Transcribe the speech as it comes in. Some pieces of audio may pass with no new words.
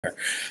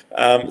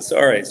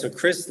All right. So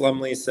Chris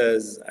Lumley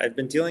says, I've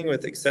been dealing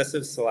with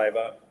excessive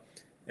saliva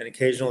and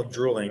occasional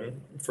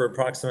drooling for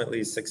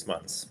approximately 6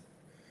 months.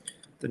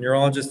 The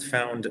neurologist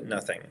found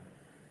nothing.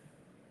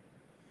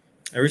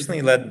 I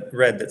recently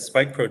read that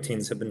spike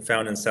proteins have been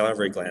found in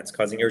salivary glands,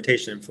 causing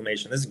irritation,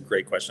 inflammation. This is a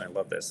great question. I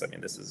love this. I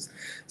mean, this is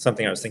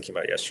something I was thinking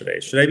about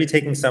yesterday. Should I be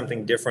taking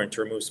something different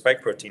to remove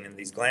spike protein in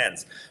these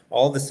glands?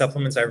 All the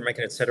supplements, ivermectin,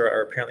 etc.,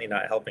 are apparently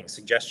not helping.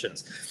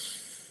 Suggestions.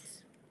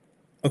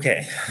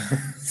 Okay,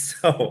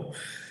 so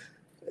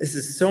this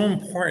is so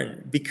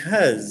important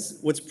because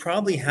what's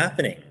probably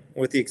happening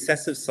with the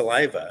excessive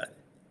saliva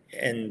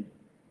and,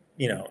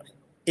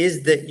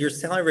 is that your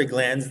salivary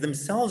glands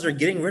themselves are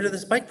getting rid of the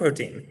spike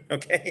protein,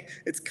 okay?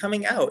 It's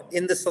coming out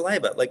in the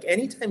saliva. Like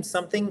anytime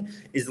something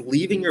is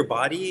leaving your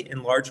body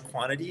in large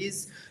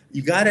quantities,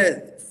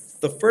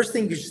 the first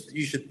thing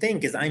you should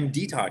think is I'm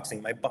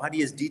detoxing. My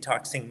body is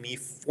detoxing me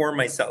for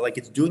myself. Like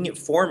it's doing it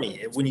for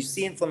me. When you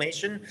see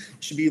inflammation,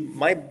 it should be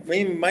my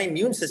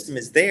immune system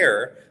is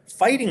there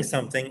fighting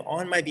something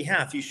on my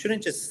behalf. You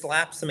shouldn't just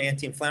slap some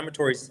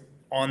anti-inflammatories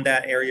on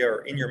that area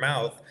or in your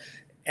mouth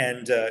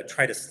and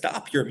try to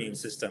stop your immune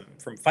system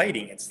from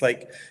fighting. It's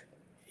like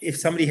if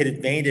somebody had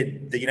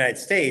invaded the United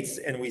States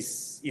and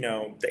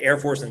the Air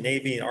Force and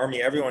Navy and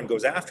Army, everyone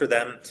goes after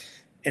them,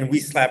 and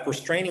we slap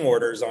restraining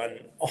orders on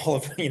all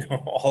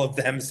of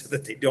them so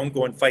that they don't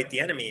go and fight the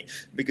enemy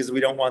because we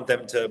don't want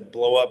them to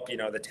blow up,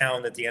 the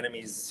town that the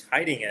enemy's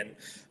hiding in.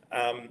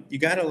 You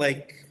gotta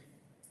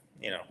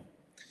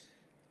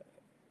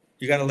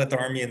you gotta let the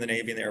Army and the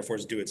Navy and the Air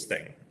Force do its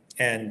thing,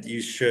 and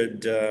you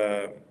should.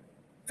 So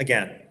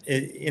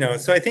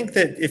I think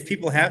that if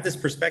people have this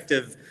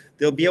perspective,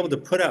 they'll be able to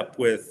put up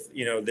with,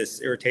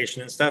 this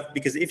irritation and stuff,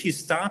 because if you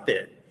stop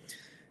it,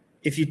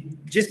 if you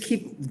just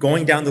keep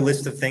going down the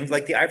list of things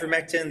like the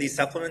ivermectin, these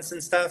supplements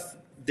and stuff,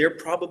 they're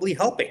probably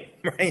helping,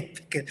 right?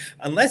 Because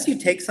unless you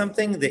take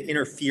something that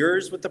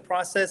interferes with the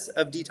process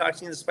of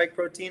detoxing the spike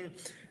protein,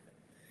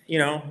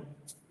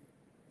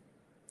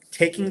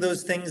 taking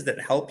those things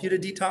that help you to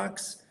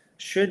detox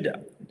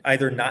should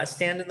either not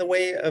stand in the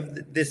way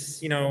of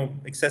this,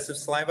 excessive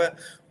saliva,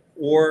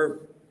 or,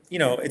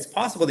 it's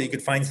possible that you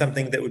could find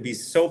something that would be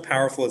so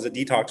powerful as a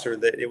detoxer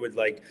that it would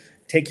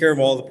take care of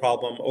all the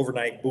problem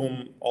overnight.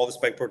 Boom, all the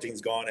spike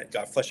protein's gone. It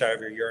got flushed out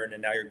of your urine,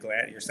 and now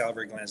your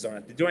salivary glands don't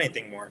have to do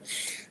anything more.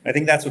 I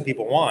think that's what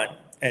people want,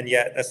 and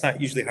yet that's not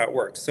usually how it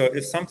works. So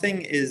if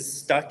something is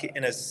stuck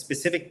in a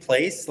specific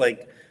place,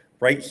 like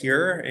right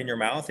here in your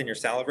mouth, in your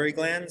salivary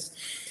glands,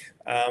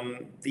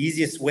 the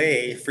easiest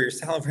way for your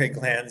salivary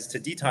glands to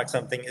detox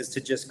something is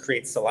to just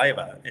create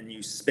saliva and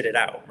you spit it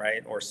out,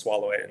 right? Or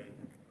swallow it and,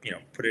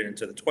 put it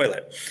into the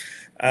toilet.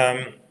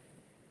 The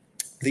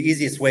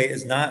easiest way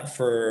is not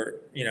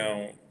for,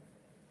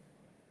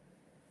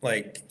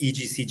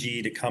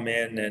 EGCG to come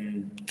in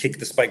and kick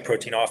the spike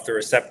protein off the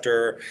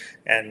receptor,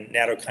 and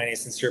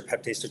nattokinase and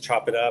serrapeptase to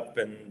chop it up,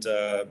 and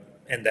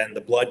then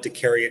the blood to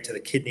carry it to the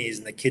kidneys,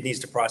 and the kidneys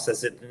to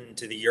process it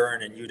into the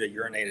urine, and you to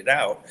urinate it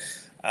out.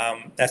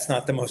 That's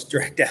not the most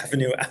direct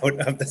avenue out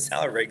of the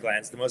salivary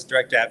glands. The most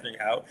direct avenue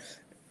out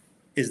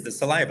is the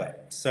saliva.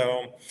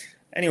 So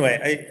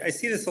anyway, I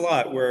see this a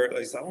lot where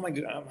it's like, oh my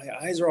God, my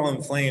eyes are all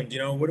inflamed.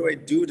 What do I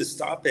do to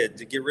stop it,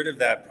 to get rid of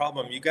that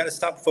problem? You got to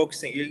stop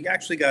focusing. You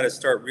actually got to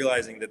start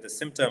realizing that the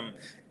symptom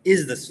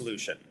is the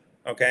solution.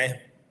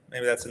 Okay.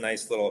 Maybe that's a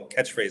nice little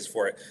catchphrase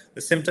for it.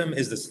 The symptom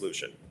is the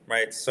solution,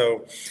 right?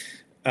 So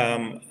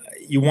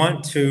you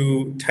want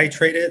to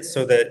titrate it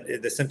so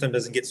that the symptom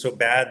doesn't get so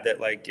bad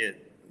that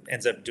it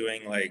ends up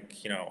doing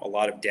a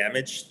lot of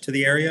damage to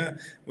the area,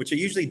 which it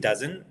usually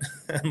doesn't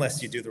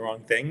unless you do the wrong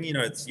thing.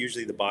 It's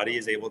usually the body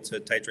is able to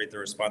titrate the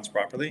response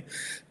properly.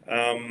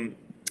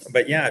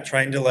 But yeah,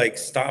 trying to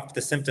stop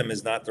the symptom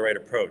is not the right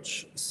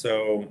approach.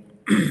 So,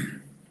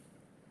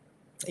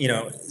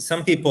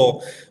 some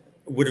people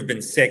would have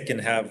been sick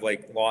and have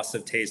loss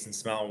of taste and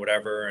smell and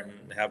whatever,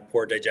 and have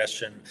poor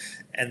digestion,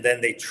 and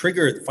then they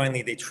trigger the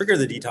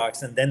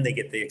detox, and then they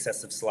get the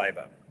excessive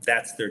saliva.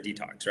 That's their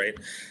detox, right?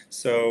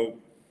 So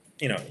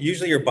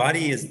usually your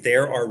body is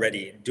there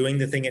already doing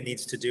the thing it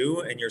needs to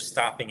do, and you're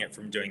stopping it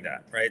from doing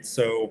that, right?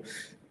 So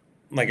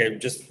I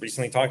just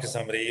recently talked to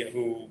somebody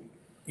who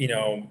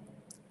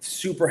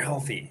super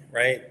healthy,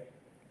 right,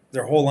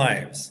 their whole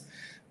lives,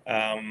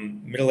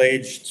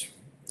 middle-aged,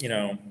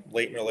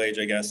 late middle age,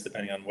 I guess,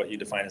 depending on what you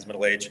define as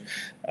middle age,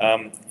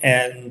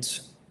 and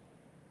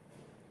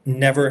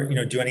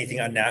never, do anything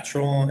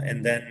unnatural.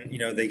 And then,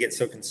 they get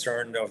so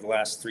concerned over the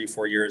last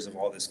 3-4 years of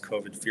all this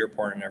COVID fear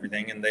porn and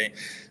everything. And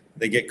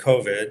they get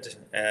COVID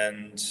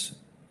and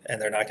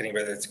they're not getting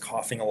rid of it. It's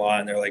coughing a lot.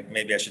 And they're like,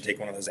 maybe I should take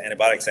one of those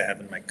antibiotics I have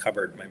in my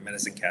cupboard, my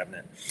medicine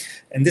cabinet.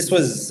 And this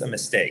was a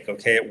mistake.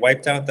 Okay. It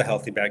wiped out the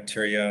healthy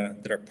bacteria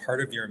that are part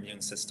of your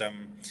immune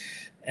system.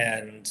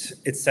 And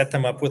it set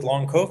them up with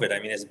long COVID. I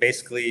mean, it's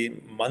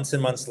basically months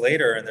and months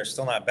later, and they're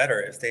still not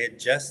better. If they had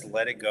just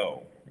let it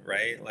go,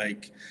 right?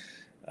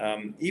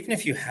 Even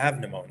if you have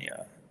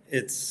pneumonia,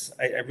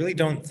 I really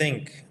don't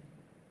think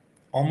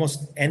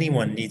almost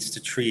anyone needs to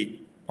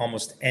treat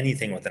almost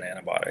anything with an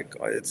antibiotic.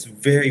 It's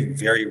very,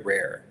 very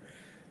rare.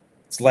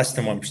 It's less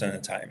than 1% of the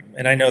time.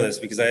 And I know this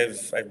because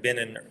I've been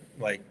in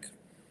like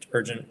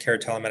urgent care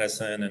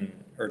telemedicine and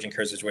urgent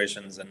care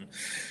situations. And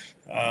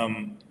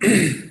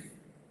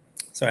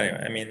so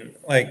anyway, I mean,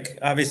 like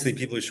obviously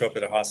people who show up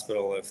at a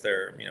hospital, if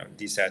they're,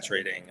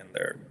 desaturating and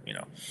they're,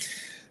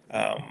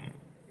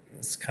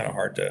 it's kind of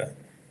hard to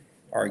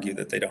argue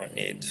that they don't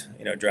need,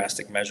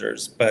 drastic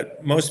measures.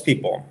 But most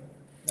people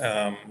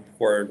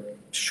who are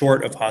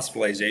short of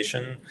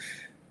hospitalization,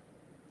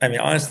 I mean,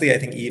 honestly, I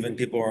think even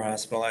people who are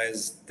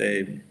hospitalized,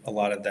 a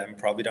lot of them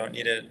probably don't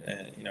need it.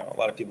 A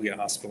lot of people get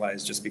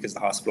hospitalized just because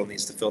the hospital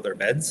needs to fill their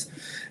beds.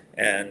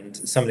 And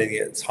somebody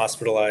gets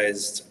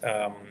hospitalized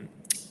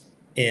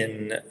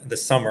in the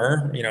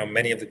summer,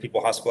 many of the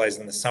people hospitalized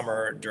in the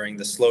summer during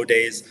the slow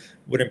days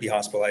wouldn't be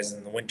hospitalized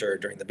in the winter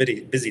during the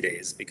busy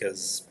days,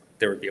 because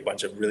there would be a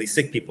bunch of really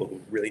sick people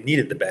who really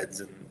needed the beds,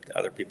 and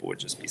other people would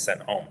just be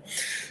sent home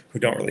who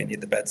don't really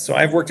need the beds. So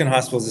I've worked in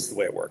hospitals. This is the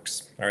way it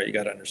works. All right, you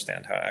got to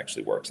understand how it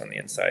actually works on the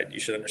inside. You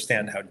should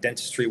understand how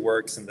dentistry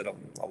works, and that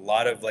a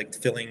lot of like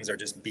fillings are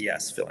just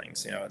BS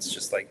fillings. It's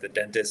just like the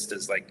dentist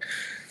is like,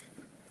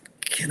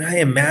 can I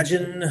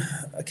imagine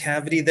a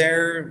cavity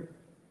there?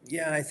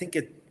 Yeah, I think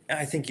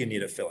you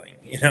need a filling,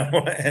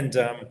 and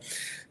there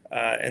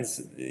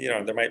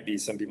might be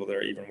some people that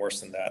are even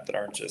worse than that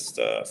aren't just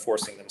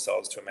forcing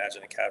themselves to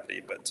imagine a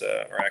cavity, but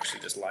are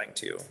actually just lying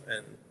to you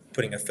and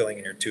putting a filling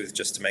in your tooth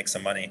just to make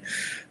some money.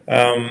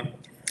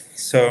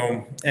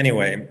 So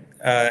anyway,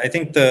 I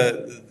think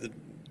the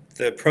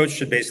approach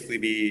should basically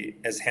be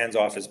as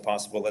hands-off as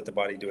possible, let the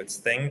body do its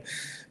thing.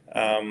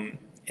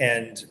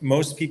 And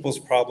most people's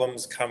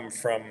problems come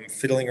from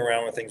fiddling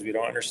around with things we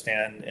don't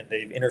understand, and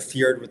they've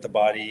interfered with the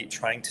body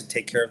trying to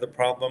take care of the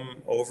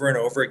problem over and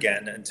over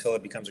again until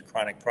it becomes a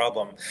chronic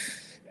problem.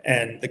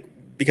 And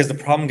because the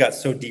problem got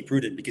so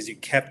deep-rooted, because you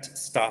kept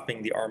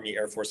stopping the Army,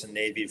 Air Force, and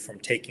Navy from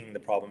taking the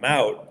problem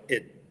out,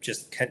 it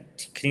just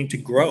continued to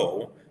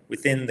grow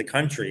within the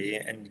country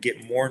and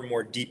get more and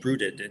more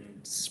deep-rooted and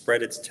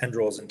spread its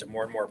tendrils into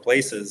more and more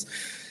places.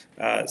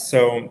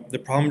 So the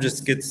problem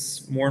just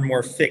gets more and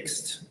more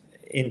fixed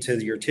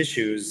into your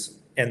tissues,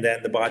 and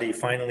then the body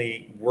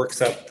finally works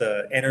up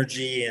the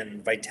energy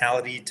and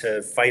vitality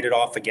to fight it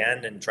off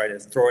again and try to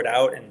throw it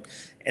out,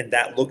 and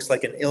that looks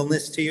like an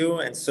illness to you,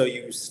 and so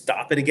you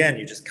stop it again.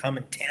 You just come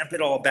and tamp it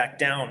all back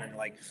down and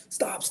like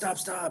stop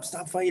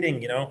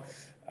fighting,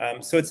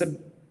 so it's a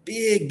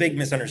big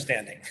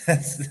misunderstanding.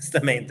 That's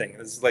the main thing.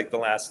 This is like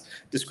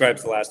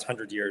describes the last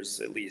 100 years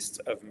at least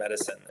of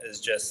medicine,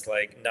 is just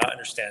like not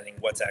understanding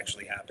what's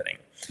actually happening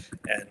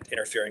and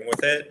interfering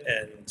with it,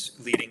 and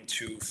leading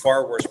to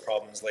far worse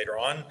problems later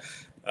on,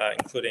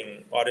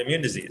 including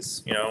autoimmune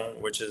disease,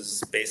 which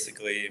is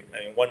basically,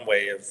 I mean, one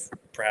way of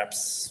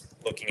perhaps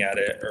looking at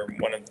it, or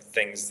one of the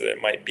things that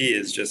it might be,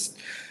 is just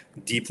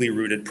deeply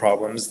rooted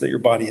problems that your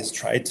body has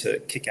tried to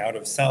kick out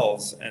of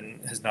cells and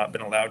has not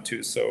been allowed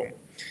to. So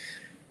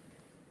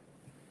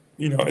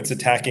it's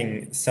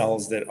attacking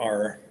cells that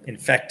are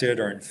infected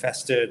or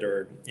infested,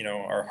 or,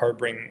 are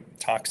harboring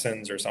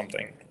toxins or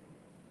something.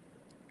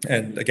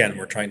 And again,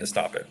 we're trying to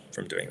stop it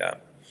from doing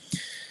that.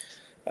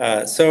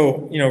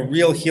 So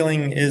real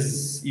healing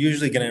is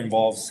usually going to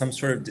involve some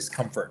sort of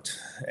discomfort.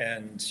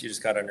 And you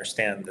just got to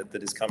understand that the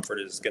discomfort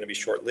is going to be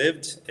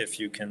short-lived if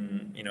you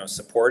can,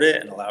 support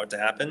it and allow it to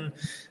happen.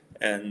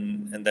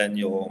 And then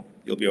you'll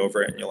be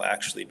over it, and you'll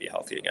actually be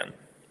healthy again.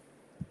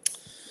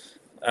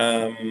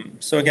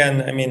 So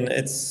again, I mean,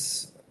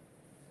 it's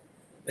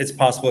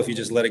possible if you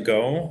just let it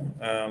go,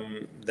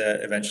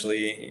 that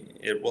eventually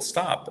it will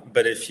stop.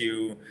 But if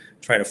you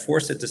try to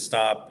force it to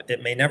stop,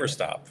 it may never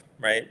stop,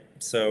 right?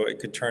 So it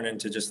could turn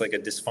into just like a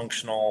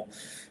dysfunctional,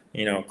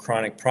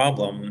 chronic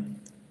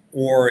problem,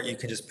 or you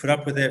can just put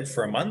up with it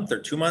for a month or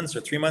 2 months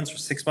or 3 months or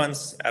 6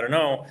 months, I don't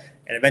know,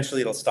 and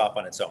eventually it'll stop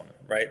on its own,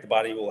 right? The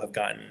body will have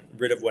gotten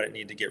rid of what it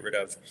needed to get rid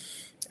of,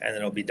 and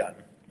it'll be done.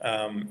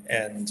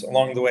 And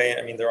along the way,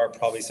 I mean, there are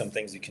probably some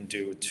things you can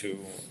do to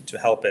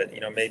help it.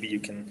 Maybe you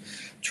can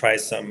try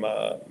some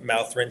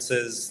mouth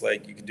rinses,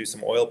 like you can do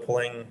some oil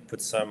pulling,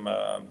 put some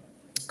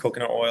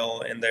coconut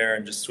oil in there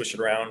and just swish it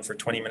around for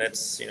 20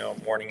 minutes,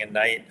 morning and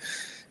night.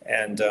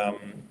 And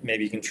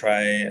maybe you can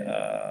try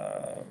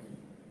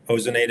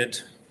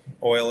ozonated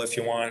oil if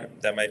you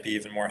want. That might be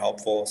even more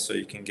helpful. So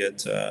you can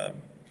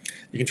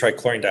try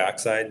chlorine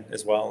dioxide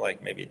as well,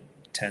 like maybe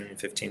 10,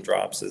 15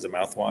 drops as a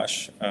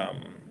mouthwash.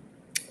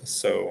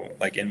 So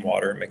like in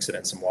water, mix it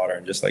in some water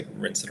and just like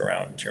rinse it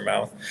around into your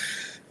mouth.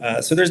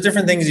 So there's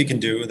different things you can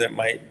do that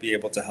might be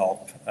able to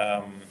help.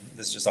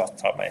 This is just off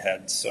the top of my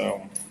head.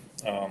 So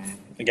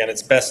again,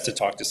 it's best to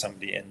talk to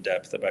somebody in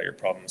depth about your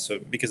problem. So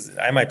because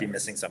I might be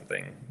missing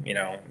something,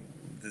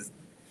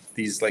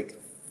 these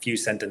like few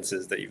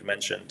sentences that you've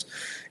mentioned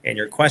in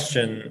your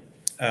question,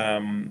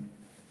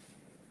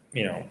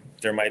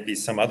 there might be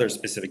some other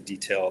specific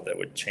detail that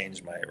would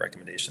change my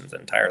recommendations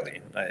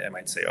entirely. I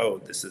might say, oh,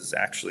 this is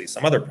actually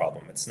some other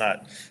problem. It's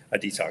not a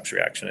detox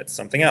reaction. It's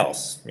something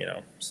else,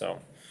 so.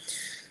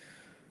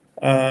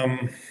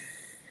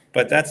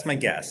 But that's my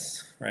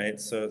guess. right?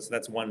 So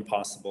that's one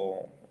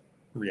possible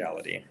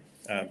reality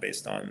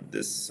based on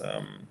this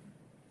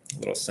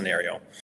little scenario.